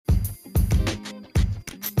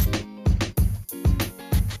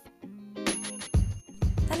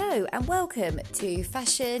Hello and welcome to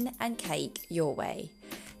Fashion and Cake Your Way.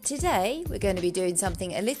 Today we're going to be doing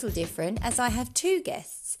something a little different as I have two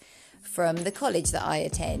guests from the college that I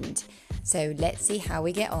attend. So let's see how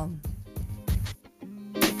we get on.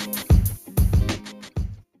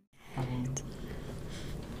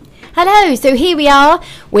 Hello, so here we are.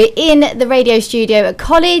 We're in the radio studio at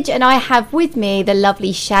college and I have with me the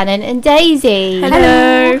lovely Shannon and Daisy.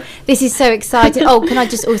 Hello. This is so exciting. Oh, can I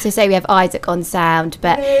just also say we have Isaac on sound,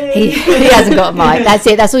 but he hasn't got a mic. That's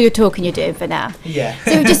it. That's all your talking you're doing for now. Yeah.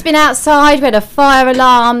 So we've just been outside. We had a fire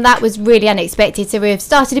alarm. That was really unexpected. So we've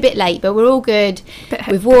started a bit late, but we're all good.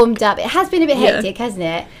 We've warmed up. It has been a bit hectic, hasn't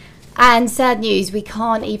it? And sad news, we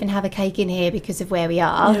can't even have a cake in here because of where we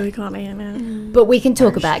are. No, we can't eat it now. But we can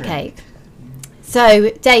talk about cake.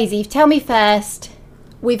 So, Daisy, tell me first.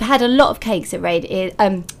 We've had a lot of cakes at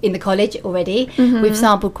in the college already. Mm-hmm. We've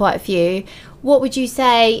sampled quite a few. What would you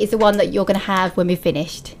say is the one that you're going to have when we're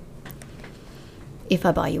finished? If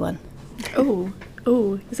I buy you one. Oh,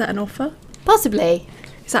 is that an offer? Possibly.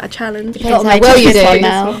 Is that a challenge? Depends how well you do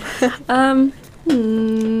now.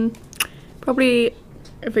 Probably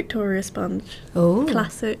a Victoria sponge. Oh,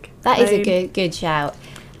 classic. That is a good shout.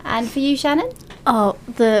 And for you, Shannon? Oh,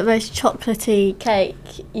 the most chocolatey cake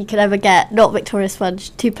you could ever get. Not Victoria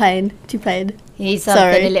sponge. Too plain. You need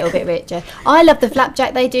something a little bit richer. I love the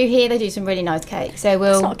flapjack they do here. They do some really nice cakes. So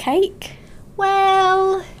It's not a cake.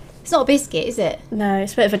 Well, it's not a biscuit, is it? No,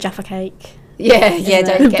 it's a bit of a Jaffa cake. Yeah,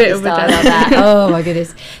 don't get me started on that. Oh my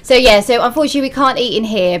goodness. So unfortunately we can't eat in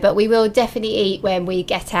here, but we will definitely eat when we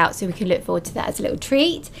get out, so we can look forward to that as a little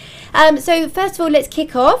treat. So first of all, let's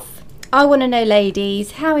kick off. I want to know,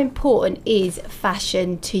 ladies, how important is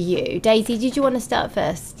fashion to you? Daisy, did you want to start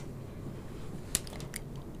first?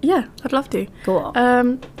 Yeah, I'd love to. Go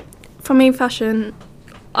on. For me, fashion,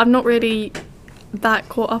 I'm not really that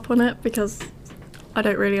caught up on it because I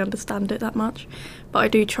don't really understand it that much, but I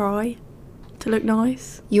do try to look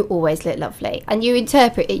nice. You always look lovely and you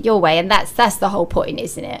interpret it your way, and that's the whole point,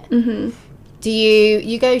 isn't it? Mm-hmm. Do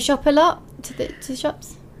you go shop a lot to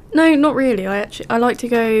shops? No, not really. I like to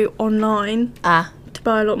go online to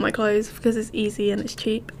buy a lot of my clothes because it's easy and it's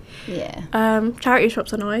cheap. Yeah. Charity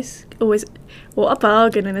shops are nice. Always, what a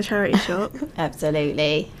bargain in a charity shop.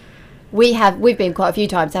 Absolutely. We've been quite a few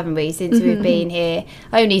times, haven't we, since we've been here?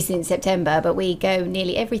 Only since September, but we go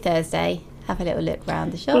nearly every Thursday. Have a little look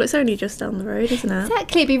around the shop. Well, it's only just down the road, isn't it?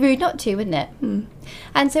 Exactly, it'd be rude not to, wouldn't it? Mm.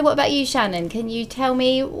 And so what about you, Shannon? Can you tell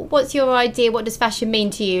me, what's your idea? What does fashion mean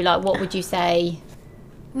to you? Like, what would you say,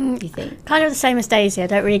 do you think? Kind of the same as Daisy. I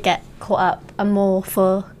don't really get caught up. I'm more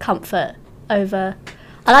for comfort over...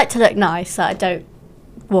 I like to look nice, so I don't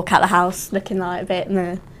walk out the house looking like a bit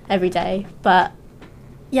meh every day. But,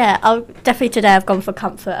 yeah, today I've gone for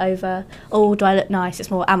comfort over, do I look nice? It's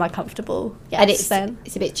more, am I comfortable? Yes, and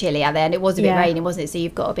it's a bit chilly out there, and it was a bit raining, wasn't it? So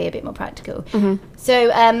you've got to be a bit more practical. Mm-hmm.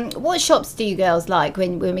 So what shops do you girls like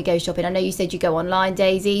when we go shopping? I know you said you go online,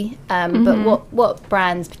 Daisy, but what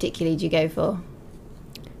brands particularly do you go for?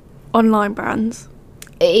 Online brands.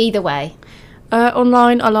 Either way.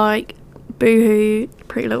 Online, I like Boohoo,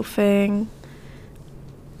 Pretty Little Thing,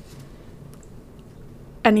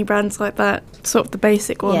 any brands like that, sort of the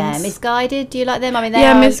basic ones. Yeah, Missguided, do you like them? I mean, they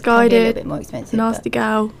are Missguided, a little bit more expensive. Nasty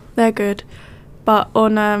Gal, they're good. But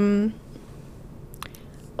on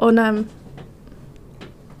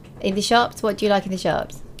in the shops, what do you like in the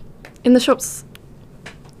shops? In the shops,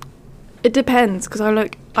 it depends, because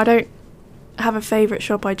I don't have a favourite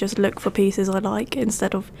shop. I just look for pieces I like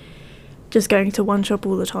instead of just going to one shop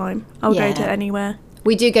all the time. I'll go to anywhere.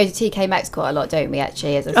 We do go to TK Maxx quite a lot, don't we,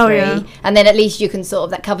 actually, as a free? Yeah. And then at least you can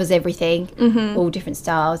that covers everything, all different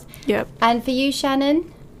styles. Yep. And for you,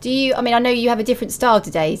 Shannon, I know you have a different style to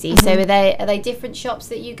Daisy, so are they different shops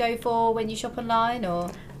that you go for when you shop online, or?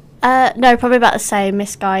 No, probably about the same.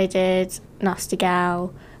 Missguided, Nasty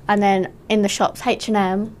Gal, and then in the shops,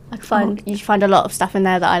 H&M. You find a lot of stuff in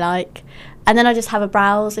there that I like. And then I just have a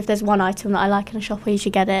browse. If there's one item that I like in a shop, I usually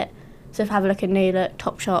get it. So if I have a look at New Look,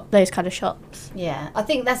 Topshop, those kind of shops. Yeah, I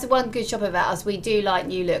think that's the one good shop about us. We do like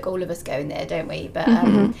New Look. All of us go in there, don't we? But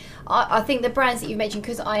I think the brands that you mentioned,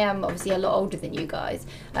 because I am obviously a lot older than you guys,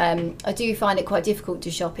 I do find it quite difficult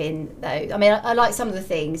to shop in, though. I mean, I like some of the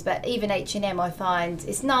things, but even H&M I find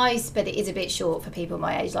it's nice, but it is a bit short for people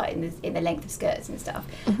my age, like in the length of skirts and stuff.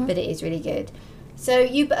 But it is really good. So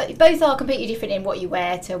you both are completely different in what you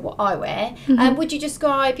wear to what I wear. Would you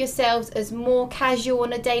describe yourselves as more casual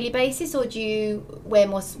on a daily basis, or do you wear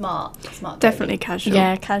more smart? Definitely casual.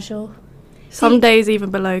 Yeah, casual. Some days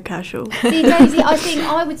even below casual. See, Daisy, I think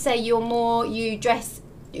I would say you dress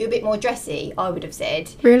you're a bit more dressy, I would have said.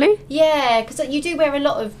 Really? Yeah, because you do wear a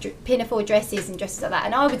lot of pinafore dresses and dresses like that,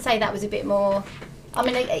 and I would say that was a bit more. I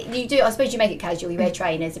mean, you do. I suppose you make it casual. You wear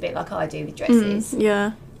trainers, a bit like I do with dresses.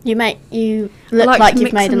 Yeah. You look like like to you've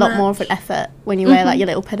mix made a and lot more match. of an effort when you wear like your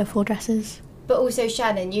little pinafore dresses. But also,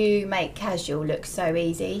 Shannon, you make casual look so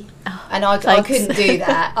easy, Oh, and I thanks. couldn't do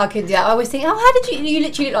that. I couldn't do that. I always think, oh, how did you? You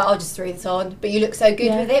literally look like, I'll just throw this on, but you look so good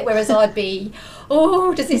Yeah. with it. Whereas I'd be,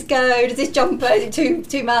 oh, does this go? Does this jumper? Is it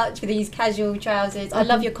too much for these casual trousers? I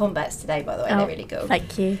love your combats today, by the way. They're really cool.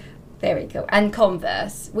 Thank you. Very cool. And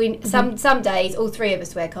Converse. Some days, all three of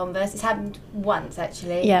us wear Converse. It's happened once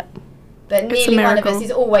actually. Yep. But It's a nearly one of miracle. us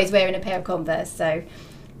is always wearing a pair of Converse. So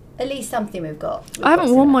at least something we've got. I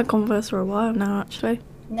haven't worn my Converse for a while now, actually.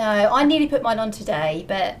 No, I nearly put mine on today,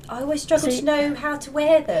 but I always struggle to know how to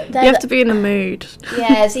wear them. You have to be in the mood.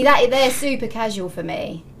 Yeah, see they're super casual for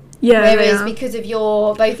me. Yeah. they Whereas are. because of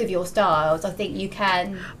both of your styles, I think you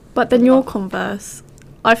can. But then your Converse,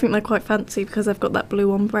 I think they're quite fancy because they've got that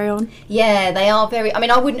blue ombre on. Yeah, they are very. I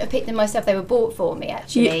mean, I wouldn't have picked them myself. They were bought for me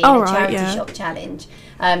actually in oh, a right, charity yeah. shop challenge.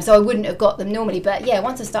 So I wouldn't have got them normally. But yeah,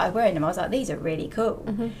 once I started wearing them, I was like, these are really cool.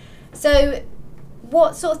 So,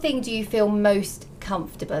 what sort of thing do you feel most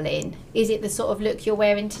comfortable in? Is it the sort of look you're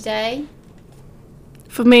wearing today?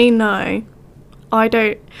 For me, no. I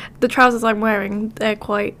don't. The trousers I'm wearing, they're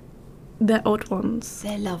odd ones.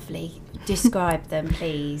 They're lovely. Describe them,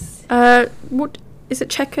 please. What is it?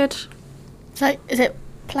 Checkered? So is it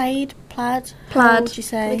plaid? How Plaid. would you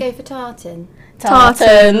Can we say? go for tartan?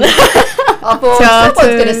 Tartan. I thought Tartan.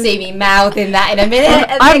 someone's going to see me mouthing that in a minute.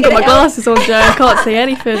 and I haven't they're got my gonna help. glasses on, Joe. I can't see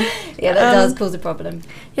anything. Yeah, that does cause a problem.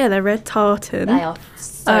 Yeah, they're red tartan. They are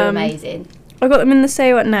so Um, amazing. I got them in the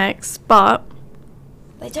sale at Next, but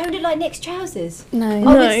They don't look like Nick's trousers. No. I would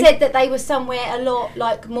No. have said that they were somewhere a lot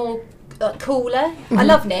like more cooler. I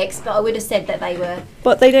love Nick's, but I would have said that they were.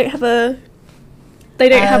 they don't have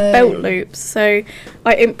have belt Oh. loops, so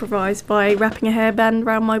I improvise by wrapping a hairband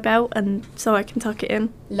around my belt, and so I can tuck it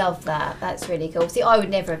in. Love that. That's really cool. See, I would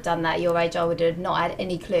never have done that at your age. I would have not had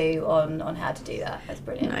any clue on how to do that. That's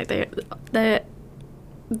brilliant. No,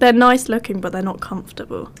 they're nice looking, but they're not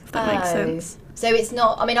comfortable. If that makes Oh. sense. So it's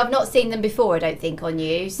not. I mean, I've not seen them before. I don't think on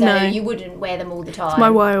you. So No. you wouldn't wear them all the time. It's my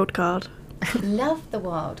wild card. Love the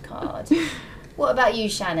wild card. What about you,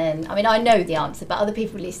 Shannon? I mean, I know the answer, but other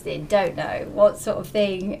people listening don't know. What sort of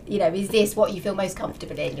thing, is this what you feel most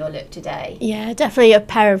comfortable in your look today? Yeah, definitely a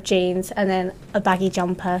pair of jeans and then a baggy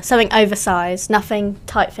jumper. Something oversized, nothing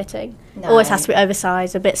tight fitting. No. Always has to be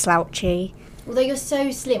oversized, a bit slouchy. Although you're so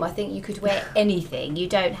slim, I think you could wear anything. You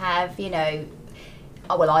don't have,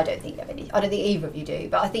 oh, well, I don't think you have any. I don't think either of you do,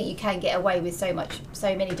 but I think you can get away with so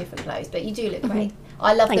many different clothes. But you do look great.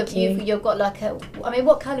 I love Thank that you. you've got like a. I mean,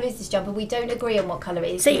 what colour is this jumper? We don't agree on what colour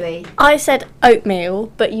it is, do See, we? I said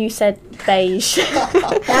oatmeal, but you said beige. No,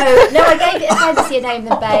 I gave it a fancier name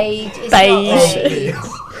than beige. It's Beige. not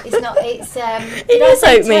beige. It's not. It's It did I is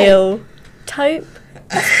say oatmeal. Taupe.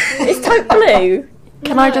 It's taupe blue.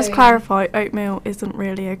 Can I just No. clarify? Oatmeal isn't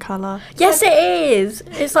really a colour. Yes, it is.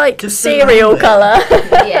 It's like Just cereal remember. colour.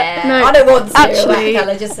 Yeah, No, I don't want cereal actually, that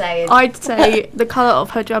colour. Just saying. I'd say the colour of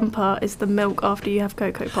her jumper is the milk after you have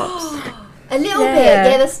Cocoa Pops. A little Yeah.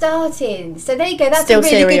 bit, yeah, the starting. So there you go. That's Still a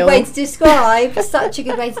really cereal. good way to describe. Such a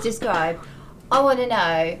good way to describe. I want to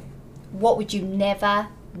know, what would you never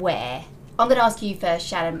wear? I'm going to ask you first,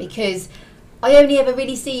 Shannon, because I only ever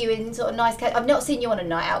really see you in sort of nice. I've not seen you on a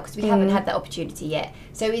night out because we haven't had that opportunity yet.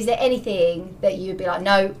 So is there anything that you would be like,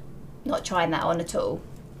 no, not trying that on at all?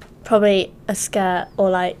 Probably a skirt or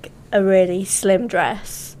like a really slim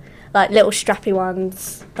dress. Like little strappy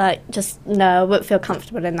ones. Like just, no, I wouldn't feel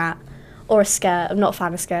comfortable in that. Or a skirt. I'm not a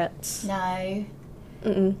fan of skirts. No,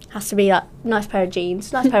 Has to be like a nice pair of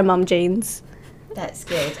jeans. Nice pair of mum jeans. that's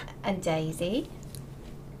good. And Daisy?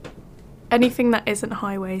 Anything that isn't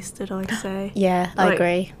high waisted, I'd say. Yeah, I Like,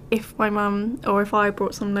 agree. If my mum or if I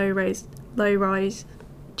brought some low rise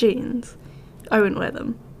jeans, I wouldn't wear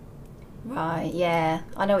them. Right, yeah.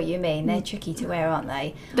 I know what you mean. They're tricky to wear, aren't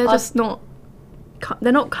they? They're I- just not.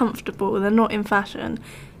 They're not comfortable. They're not in fashion,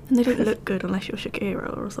 and they don't look good unless you're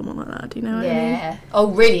Shakira or someone like that. Do you know what I mean? Yeah.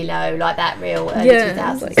 Oh, really low, like that real early Yeah,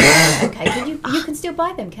 2000s. Okay, can you can still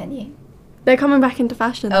buy them, can you? They're coming back into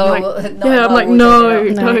fashion. Oh, I'm well, like, not yeah, in I'm my like,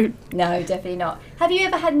 wardrobe, no, no. don't. No, definitely not. Have you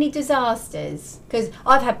ever had any disasters? Because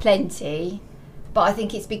I've had plenty, but I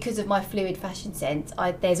think it's because of my fluid fashion sense.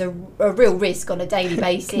 There's a real risk on a daily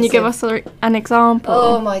basis. Can you give us an example?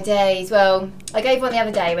 Oh my days. Well, I gave one the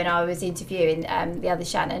other day when I was interviewing the other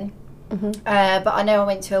Shannon. But I know I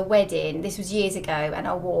went to a wedding, this was years ago, and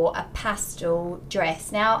I wore a pastel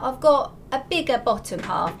dress. Now, I've got a bigger bottom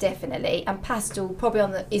half, definitely, and pastel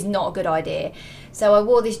probably is not a good idea. So I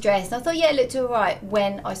wore this dress, and I thought, yeah, it looked all right.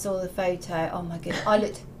 When I saw the photo, oh my goodness, I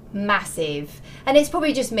looked massive. And it's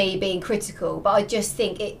probably just me being critical, but I just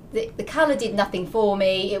think the colour did nothing for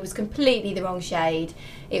me. It was completely the wrong shade.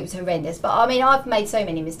 It was horrendous. But I mean, I've made so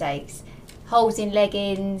many mistakes. Holes in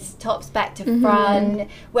leggings, tops back to front,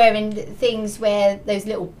 wearing things where those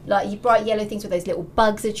little, like bright yellow things where those little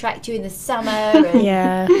bugs attract you in the summer. And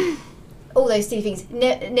Yeah. all those silly things.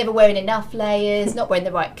 Never wearing enough layers, not wearing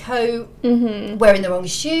the right coat, wearing the wrong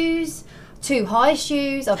shoes, too high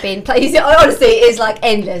shoes. I've been places, honestly, it's like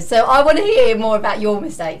endless. So I want to hear more about your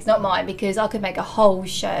mistakes, not mine, because I could make a whole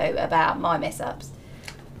show about my mess ups.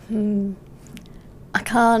 I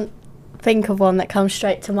can't think of one that comes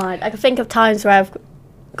straight to mind. I can think of times where I've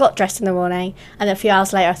got dressed in the morning and a few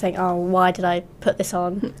hours later I think, oh, why did I put this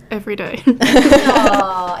on? Every day.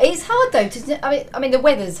 It's hard though. I mean, the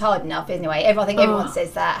weather's hard enough anyway. I think everyone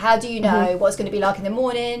says that. How do you know what's going to be like in the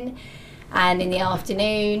morning and in the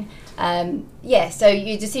afternoon? So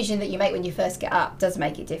your decision that you make when you first get up does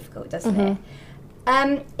make it difficult, doesn't it?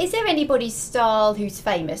 Is there anybody's style who's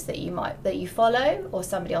famous that you follow, or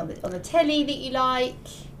somebody on the telly that you like?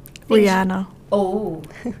 Rihanna. Oh,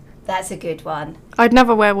 that's a good one. I'd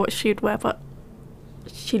never wear what she'd wear, but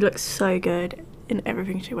she looks so good in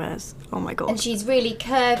everything she wears. Oh my god. And she's really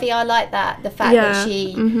curvy. I like that. The fact that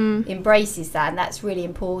she embraces that, and that's really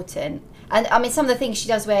important. And I mean, some of the things she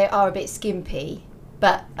does wear are a bit skimpy,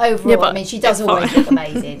 but overall, I mean, she does always look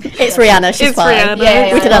amazing. It's Rihanna. She's fine. Rihanna.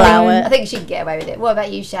 Yeah, we can allow it. I think she can get away with it. What about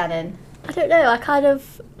you, Shannon? I don't know.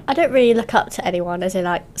 I don't really look up to anyone as in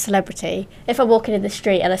like celebrity. If I'm walking in the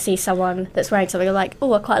street and I see someone that's wearing something, I'm like,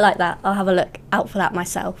 oh, I quite like that. I'll have a look out for that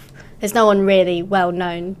myself. There's no one really well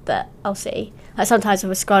known that I'll see. Like sometimes if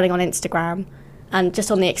we're scrolling on Instagram and just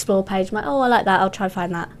on the explore page, I'm like, oh, I like that. I'll try and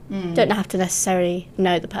find that. Don't have to necessarily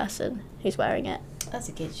know the person who's wearing it. That's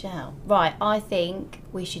a good shout. Right, I think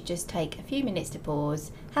we should just take a few minutes to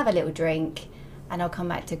pause, have a little drink, and I'll come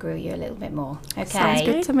back to grill you a little bit more. Okay. Sounds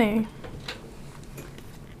good to me.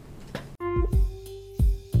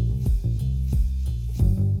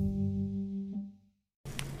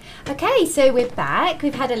 Okay, so we're back.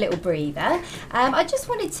 We've had a little breather. I just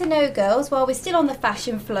wanted to know, girls, while we're still on the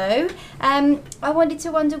fashion flow, I wanted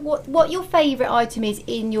to wonder what your favourite item is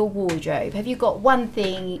in your wardrobe. Have you got one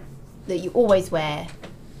thing that you always wear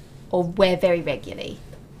or wear very regularly?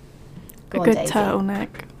 A good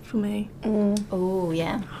turtleneck for me. Oh,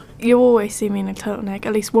 yeah. You always see me in a turtleneck.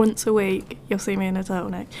 At least once a week, you'll see me in a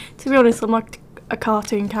turtleneck. To be honest, I'm like a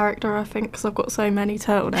cartoon character, I think, because I've got so many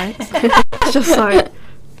turtlenecks. It's just like...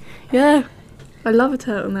 Yeah, I love a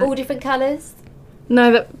turtleneck. All different colours? No,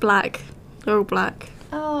 they're black. They're all black.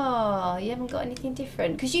 Oh, you haven't got anything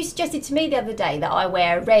different? Because you suggested to me the other day that I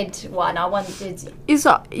wear a red one. I wondered... Is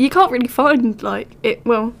that, you can't really find, like, it.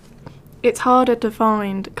 Well, it's harder to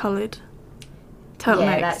find coloured turtlenecks.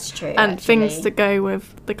 Yeah, that's true, and actually. things that go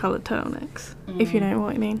with the coloured turtlenecks, if you know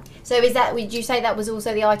what I mean. So would you say that was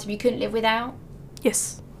also the item you couldn't live without?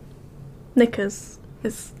 Yes. Knickers.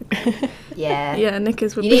 Yeah. Yeah,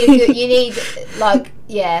 knickers would You be need,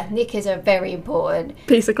 knickers are very important.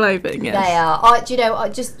 piece of clothing, yes. They are.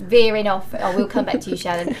 Just veering off, I will come back to you,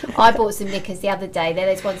 Shannon. I bought some knickers the other day. They're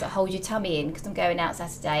those ones that hold your tummy in, because I'm going out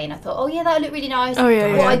Saturday, and I thought, oh yeah, that'll look really nice. Oh yeah,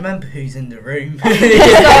 I remember who's in the room. Sorry.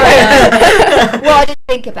 What I didn't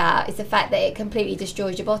think about is the fact that it completely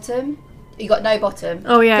destroys your bottom. You got no bottom.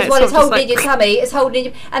 Oh yeah, because while it's sort of holding in just your tummy, it's holding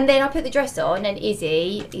in your... And then I put the dress on, and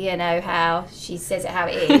Izzy, you know how she says it how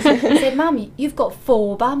it is, said, Mum, you've got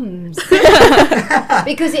 4 bums.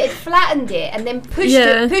 Because it had flattened it and then pushed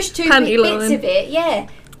 2 bits of it,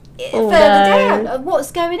 further down.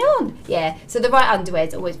 What's going on? Yeah, so the right underwear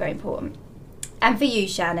is always very important. And for you,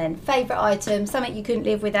 Shannon, favourite item, something you couldn't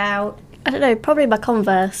live without? I don't know, probably my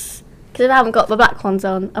Converse. Because if I haven't got my black ones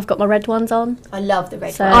on, I've got my red ones on. I love the red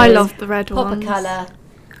ones. I love the red Pop ones. a colour.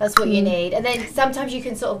 That's what you need. And then sometimes you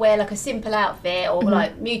can sort of wear like a simple outfit or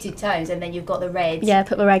like muted tones, and then you've got the red. Yeah,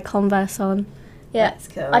 put my red Converse on. Yeah, That's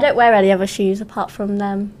cool. I don't wear any other shoes apart from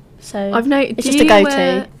them, so I've noticed. it's just a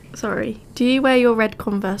go-to. Do you wear your red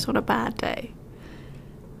Converse on a bad day?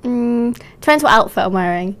 Depends what outfit I'm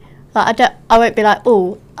wearing. Like I won't be like,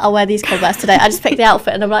 oh, I'll wear these Converse today. I just pick the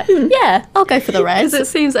outfit and I'm like, yeah, I'll go for the red. Because it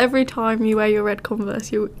seems every time you wear your red Converse,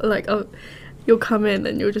 you'll come in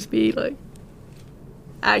and you'll just be like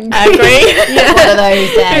angry. Yeah. One of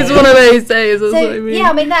those days. It's one of those days. That's what I mean. Yeah,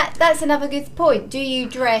 I mean that's another good point. Do you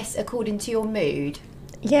dress according to your mood?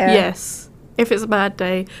 Yeah. Yes. If it's a bad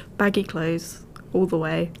day, baggy clothes all the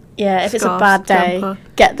way. Yeah, if it's a Scarves, bad day, jumper.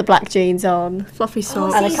 get the black jeans on. Fluffy Oh,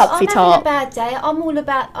 socks. And a see, comfy I'm top. having a bad day. I'm all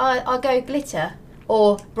about, I go glitter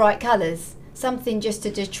or bright colours. Something just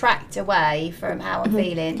to detract away from how I'm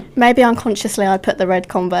feeling. Maybe unconsciously I put the red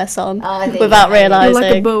Converse on I think without maybe. You're realising.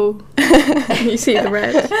 like a bull. You see the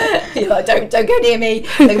red. You're like, don't go near me.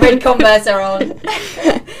 The red Converse are on.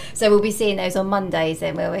 So we'll be seeing those on Mondays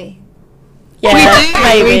then, will we?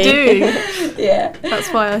 Yeah, We do. Yeah. That's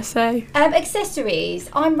why I say. Accessories.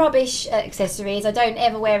 I'm rubbish at accessories. I don't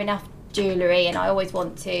ever wear enough jewellery and I always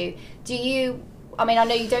want to. Do you, I mean, I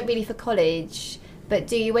know you don't really for college, but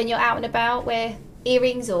do you when you're out and about wear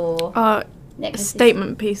earrings or necklaces?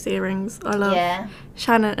 Statement piece earrings. I love. Yeah.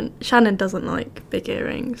 Shannon doesn't like big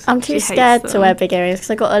earrings. I'm She too hates scared to them. wear big earrings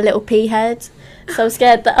because I got a little pea head. So I'm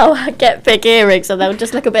scared that I'll get big earrings and they'll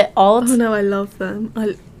just look a bit odd. Oh no, I love them.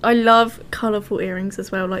 I love colourful earrings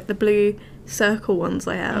as well, like the blue circle ones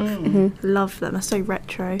I have. Love them. They're so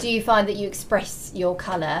retro. Do you find that you express your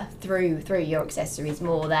colour through your accessories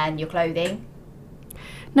more than your clothing?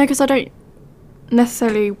 No, because I don't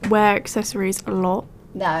necessarily wear accessories a lot.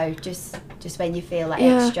 No, just when you feel like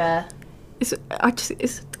Yeah. extra. It's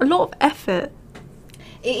a lot of effort.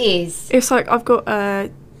 It is. It's like I've got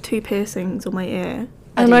 2 piercings on my ear,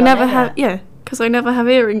 I and did I not never know have. that. Yeah, because I never have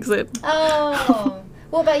earrings in. Oh.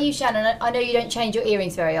 What about you, Shannon? I know you don't change your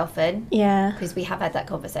earrings very often Yeah. because we have had that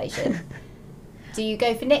conversation. Do you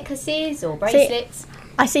go for necklaces or bracelets?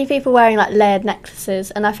 I see people wearing like layered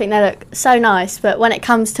necklaces and I think they look so nice, but when it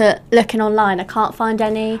comes to looking online, I can't find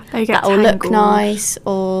any They get that will look tangled. nice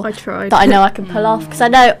or I tried. that I know I can pull off. Because I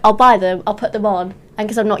know I'll buy them, I'll put them on, and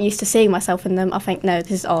because I'm not used to seeing myself in them, I think, no,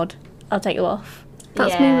 this is odd. I'll take them off.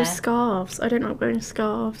 That's me Yeah. with scarves. I don't like wearing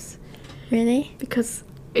scarves Really? because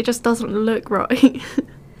it just doesn't look right.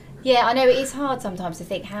 Yeah, I know it is hard sometimes to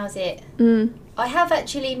think, how's it? I have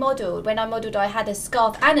actually modelled. When I modelled, I had a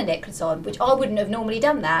scarf and a necklace on, which I wouldn't have normally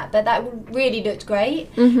done that, but that really looked great.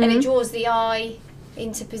 And it draws the eye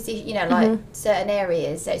into position, you know, like certain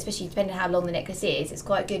areas. So especially depending on how long the necklace is, it's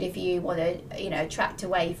quite good if you want to, you know, attract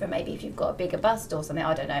away from maybe if you've got a bigger bust or something.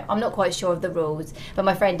 I don't know. I'm not quite sure of the rules, but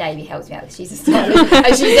my friend Davy helps me out because she's a stylist,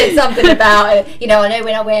 and she said something about it. You know, I know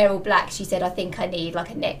when I wear all black, she said I think I need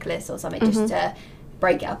like a necklace or something just to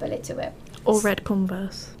break it up a little bit. Or red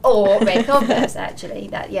Converse. Or red Converse, actually.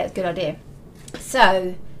 It's a good idea.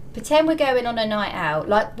 So, pretend we're going on a night out.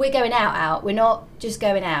 Like, we're going out. We're not just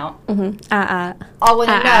going out. I I want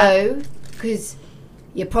to know, because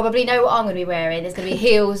you probably know what I'm going to be wearing. There's going to be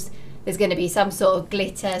heels. There's going to be some sort of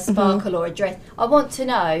glitter, sparkle, or a dress. I want to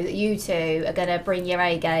know that you two are going to bring your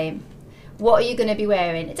A game. What are you going to be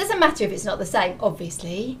wearing? It doesn't matter if it's not the same,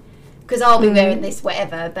 obviously, because I'll be wearing this,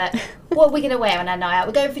 whatever. But what are we going to wear on our night out?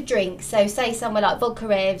 We're going for drinks. So, say somewhere like Vodka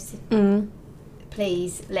Revs.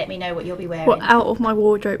 Please let me know what you'll be wearing. What, out of my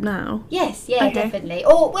wardrobe now? Yes, yeah, Okay. definitely.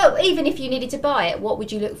 Or, well, even if you needed to buy it, what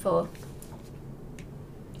would you look for?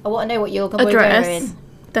 I want to know what you're going to A be dress. wearing.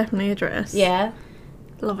 Definitely a dress. Yeah.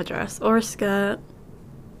 Love a dress. Or a skirt.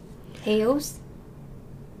 Heels?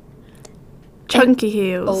 Chunky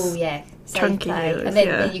heels. Oh, yeah. Safe Chunky play. heels, And then,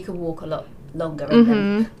 yeah. then you can walk a lot longer in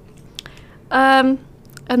them.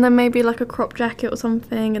 And then maybe like a crop jacket or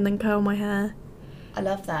something and then curl my hair. I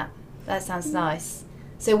love that. That sounds nice.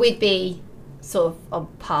 So we'd be sort of on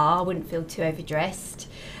par. I wouldn't feel too overdressed.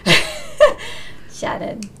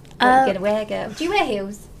 Shannon, what are you going to wear, girl? Do you wear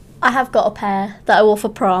heels? I have got a pair that I wore for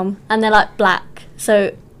prom, and they're like black.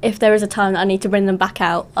 So if there is a time that I need to bring them back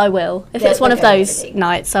out, I will. If Yeah, it's one they'll of go with those everything.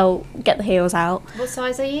 nights, I'll get the heels out. What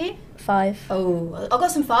size are you? 5. Oh, I've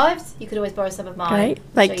got some 5s. You could always borrow some of mine. Great, I'm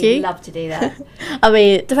thank sure you'd you. love to do that. I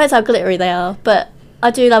mean, it depends how glittery they are, but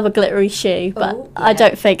I do love a glittery shoe, but Oh, I yeah.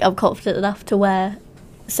 don't think I'm confident enough to wear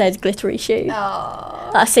said glittery shoe.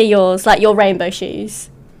 Oh. I see yours, like your rainbow shoes,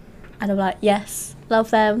 and I'm like, yes, love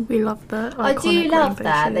them. We love that. I do love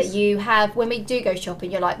that you have, when we do go shopping,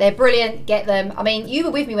 you're like, they're brilliant, get them. I mean, you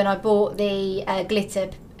were with me when I bought the glitter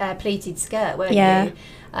pleated skirt, weren't Yeah.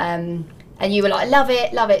 you? And you were like, love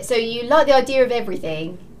it. So you like the idea of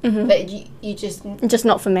everything, but you just Just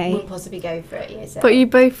not for me. wouldn't possibly go for it yourself. But you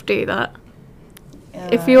both do that.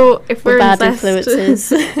 If We're we're bad incest-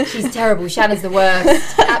 influences. She's terrible. Shannon's the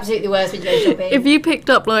worst. Absolutely the worst when you go shopping. if you picked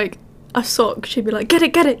up like a sock, she'd be like, get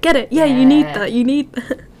it. Yeah, you need Yeah. that. You need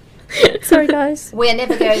that. Sorry, guys. We're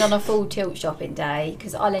never going on a full tilt shopping day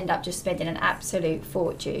because I'll end up just spending an absolute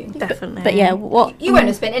fortune. Definitely. But yeah, what? You won't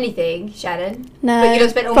have spent anything, Shannon. No, But you'll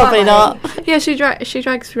have spent all probably my money. not. Yeah, she drags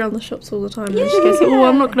me around the shops all the time. And she goes, oh,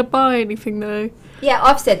 I'm not going to buy anything though. Yeah,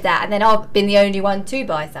 I've said that, and then I've been the only one to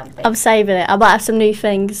buy something. I'm saving it. I might have some new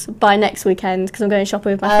things by next weekend because I'm going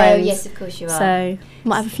shopping with my friends. Oh, yes, of course you are. So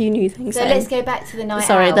might have a few new things. So let's go back to the night out.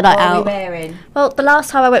 Sorry, the night What are out. we wearing? Well, the last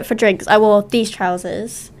time I went for drinks, I wore these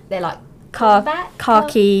trousers, They're like combat?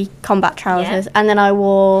 khaki combat trousers, Yeah. and then I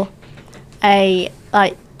wore a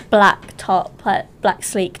like black top, like black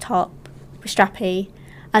sleek top, strappy,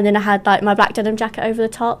 and then I had like my black denim jacket over the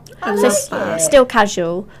top. I So like it's it. still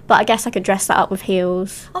casual, but I guess I could dress that up with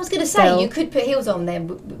heels. I was going to say, Still. you could put heels on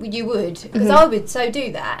them, you would, because I would so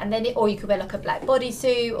do that, and then or you could wear like a black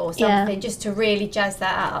bodysuit or something just to really jazz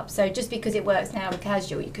that up. So just because it works now with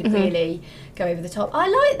casual, you could really go over the top. I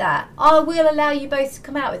like that. I will allow you both to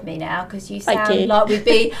come out with me now because you Thank sound you. like we'd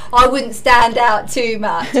be. I wouldn't stand out too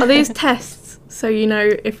much. Are these tests so you know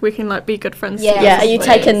if we can like be good friends? Yeah. together? Yeah, are you Yes,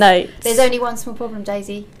 taking please. notes? There's only one small problem,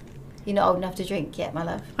 Daisy. You're not old enough to drink yet, my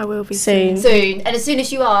love. I will be Soon. Soon, and as soon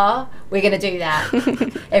as you are, we're going to do that.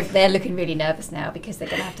 They're looking really nervous now because they're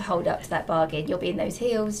going to have to hold up to that bargain. You'll be in those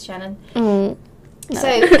heels, Shannon. Mm.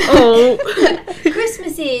 So,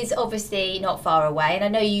 Christmas is obviously not far away, and I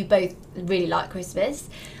know you both really like Christmas.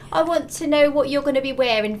 I want to know what you're going to be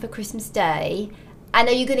wearing for Christmas Day. And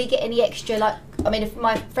are you going to get any extra, like, I mean, if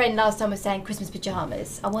my friend last time was saying Christmas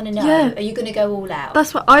pyjamas, I want to know, Yeah. are you going to go all out?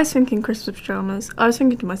 That's what I was thinking, Christmas pyjamas. I was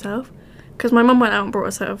thinking to myself, because my mum went out and brought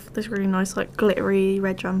herself this really nice, like, glittery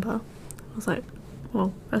red jumper. I was like,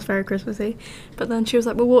 well, that's very Christmassy. But then she was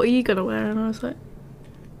like, well, what are you going to wear? And I was like,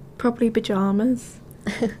 probably pyjamas.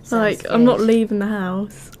 Like, I'm not good. leaving the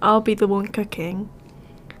house. I'll be the one cooking.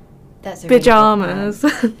 That's a really Pyjamas.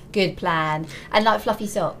 good plan. And like fluffy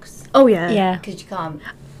socks, Oh, yeah. Yeah. because you can't.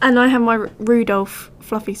 And I have my Rudolph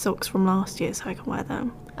fluffy socks from last year, so I can wear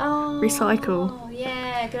them. Oh, Recycle.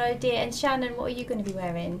 Yeah, good idea. And Shannon, what are you going to be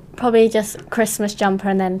wearing? Probably just Christmas jumper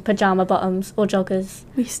and then pyjama bottoms or joggers.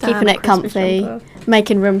 We stand Keeping a it Christmas comfy, jumper.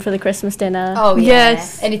 making room for the Christmas dinner. Oh, yeah.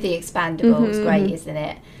 Yes. Anything expandable is Mhm. great, isn't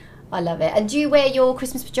it? I love it. And do you wear your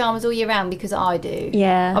Christmas pyjamas all year round? Because I do.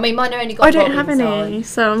 Yeah. I mean, mine are only got I don't have bobbins any, on.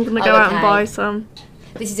 so I'm going to Oh, go out and okay. buy some.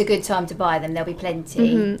 This is a good time to buy them. There'll be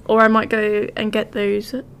plenty. Or I might go and get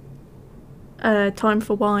those Time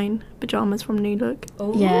for Wine pyjamas from New Look.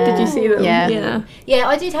 Ooh. Yeah. Did you see them? Yeah. Yeah,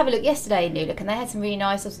 I did have a look yesterday in New Look, and they had some really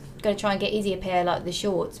nice. I was going to try and get Izzy a pair like the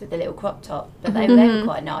shorts with the little crop top, but they were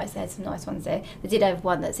quite nice. They had some nice ones there. They did have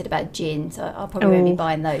one that said about gin, so I'll probably won't be Ooh.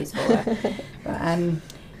 buying those for her. But,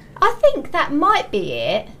 I think that might be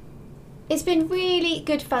it. It's been really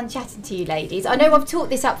good fun chatting to you ladies. I know I've talked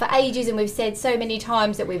this up for ages, and we've said so many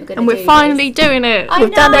times that we were going to And do we're finally this. doing it. I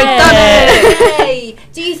We've know, done it. Yay.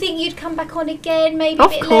 Do you think you'd come back on again, maybe a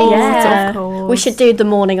Of bit course. later? Yeah. Of course. We should do the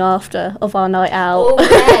morning after of our night out. Oh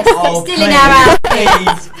yes, Oh, still in our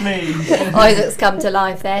outfits. please. Isaac's come to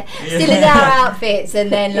life there. Still in our outfits, and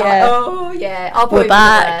then like, Yeah. oh yeah, I'll probably We're be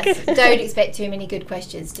back. the worst. Don't expect too many good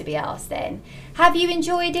questions to be asked then. Have you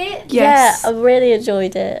enjoyed it? Yes. Yeah, I really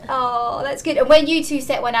enjoyed it. Oh, that's good. And when you two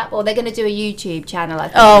set one up, or they're going to do a YouTube channel, I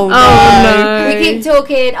think. Oh, Oh, We no. keep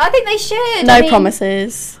talking. I think they should. no I mean,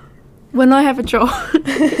 promises. When I have a job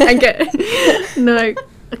and get... No.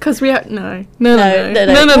 Because we have... No. No.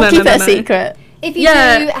 We'll keep it a secret. If you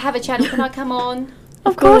Yeah. do have a channel, can I come on?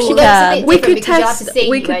 Of course you Although it's a can. bit We different could because you'll have to test... see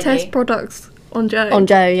We you, could won't test you? products on Joe. On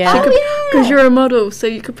Joe, yeah. Oh, yeah. Because you're a model, so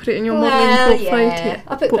you could put it in your modelling Well, portfolio. yeah.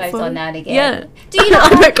 I put clothes on now and again. Yeah. Do you I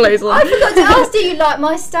like put clothes on. I forgot to ask, do you like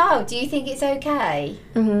my style? Do you think it's okay?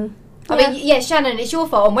 Mm-hmm. I mean, yeah, Shannon, it's your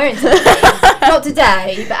fault I'm wearing something. Not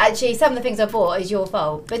today, but actually some of the things I bought is your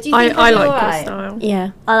fault. But do you think I I'm like alright? your style.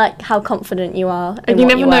 Yeah, I like how confident you are. And in you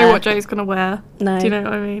what never know wear. what Joe's going to wear. No. Do you know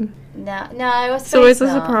what I mean? No, I It's always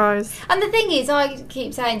suppose a not. surprise. And the thing is, I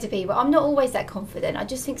keep saying to people, I'm not always that confident. I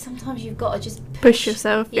just think sometimes you've got to just Push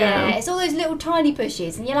yourself, Yeah, yeah. it's all those little tiny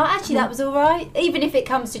pushes, and you're like, actually, that was all right. Even if it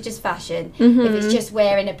comes to just fashion, Mhm. if it's just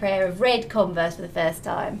wearing a pair of red Converse for the first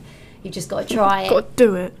time, you've just got to try it, Got to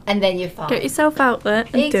do it. and then you're fine. Get yourself out there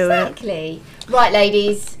and do it. Exactly. Right,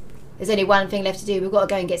 ladies. There's only one thing left to do. We've got to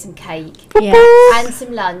go and get some cake Yeah. and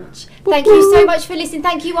some lunch. Thank you so much for listening.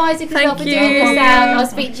 Thank you, Isaac, as well, Thank for doing you. the sound. I'll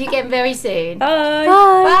speak to you again very soon. Bye.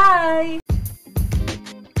 Bye. Bye.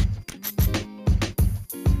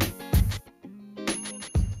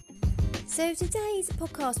 So today's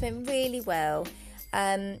podcast went really well.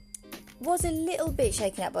 Was a little bit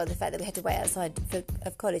shaken up by the fact that we had to wait outside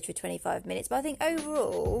of college for 25 minutes, but I think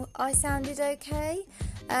overall I sounded okay.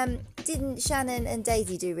 Didn't Shannon and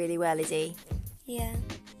Daisy do really well, Izzy? Yeah.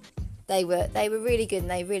 They were really good,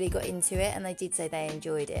 and they really got into it, and they did say they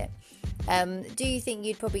enjoyed it. Do you think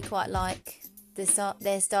you'd probably quite like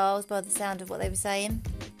their styles by the sound of what they were saying?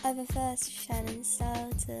 I prefer Shannon's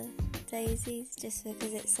style to Daisy's just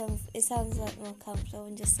because it sounds like more comfortable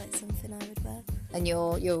and just like something I would wear. And you're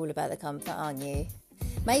all about the comfort, aren't you?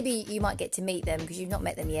 Maybe you might get to meet them because you've not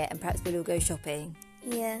met them yet, and perhaps we'll all go shopping.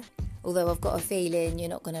 Yeah. Although I've got a feeling you're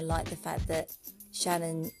not going to like the fact that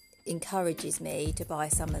Shannon encourages me to buy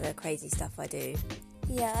some of the crazy stuff I do.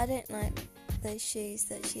 Yeah, I don't like those shoes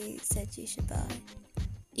that she said you should buy.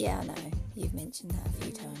 Yeah, I know. You've mentioned that a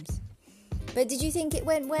few times. But did you think it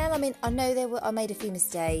went well? I mean, I know I made a few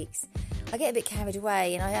mistakes. I get a bit carried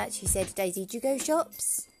away, and I actually said to Daisy, "Do you go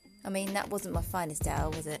shops?" I mean, that wasn't my finest hour,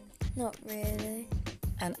 was it? Not really.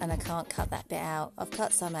 And I can't cut that bit out. I've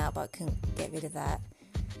cut some out, but I couldn't get rid of that.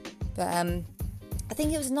 But I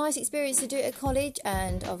think it was a nice experience to do it at college,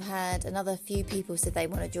 and I've had another few people said they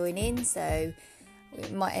want to join in, so we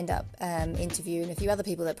might end up interviewing a few other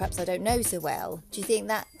people that perhaps I don't know so well. Do you think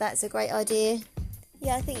that's a great idea?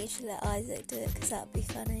 Yeah, I think you should let Isaac do it because that would be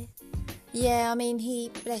funny. Yeah, I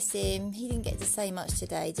mean, bless him, he didn't get to say much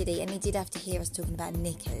today, did he? And he did have to hear us talking about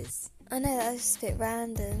knickers. I know, that was just a bit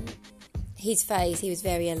random. His face, he was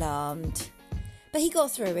very alarmed. But he got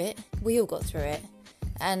through it. We all got through it.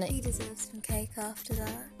 And He deserves some cake after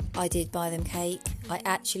that. I did buy them cake. I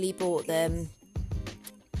actually bought them.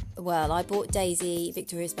 Well, I bought Daisy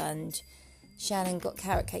Victoria Sponge. Shannon got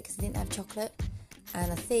carrot cake because I didn't have chocolate.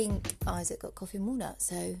 And I think Isaac got coffee and walnut.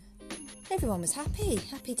 So everyone was happy.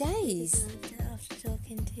 Happy days. Deserved it after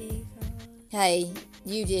talking to you. Hey,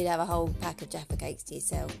 you did have a whole pack of Jaffa cakes to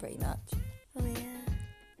yourself, pretty much. Oh yeah.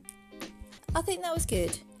 I think that was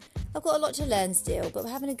good. I've got a lot to learn still, but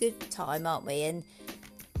we're having a good time, aren't we? And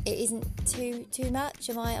it isn't too much.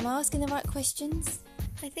 Am I asking the right questions?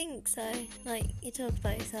 I think so. Like, you talk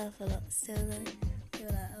about yourself a lot still, though. You're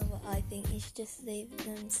like, oh, what I think. You should just leave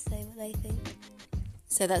them to say what they think.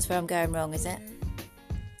 So that's where I'm going wrong, is it?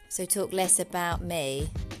 So talk less about me.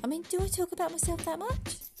 I mean, do I talk about myself that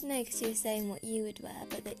much? No, because you were saying what you would wear,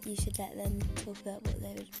 but that you should let them talk about what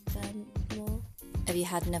they would wear more. Have you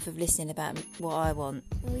had enough of listening about what I want?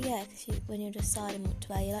 Well, yeah, because when you're deciding what to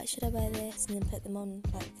wear, you're like, should I wear this? And then put them on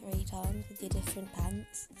like 3 times with your different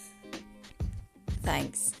pants.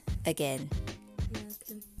 Thanks. Again.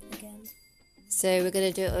 Welcome. Again. So we're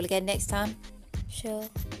going to do it all again next time? Sure.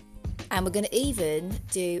 And we're going to even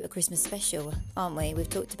do a Christmas special, aren't we? We've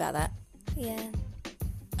talked about that. Yeah.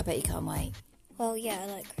 I bet you can't wait. Well, yeah, I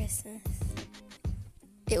like Christmas.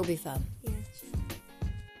 It'll be fun.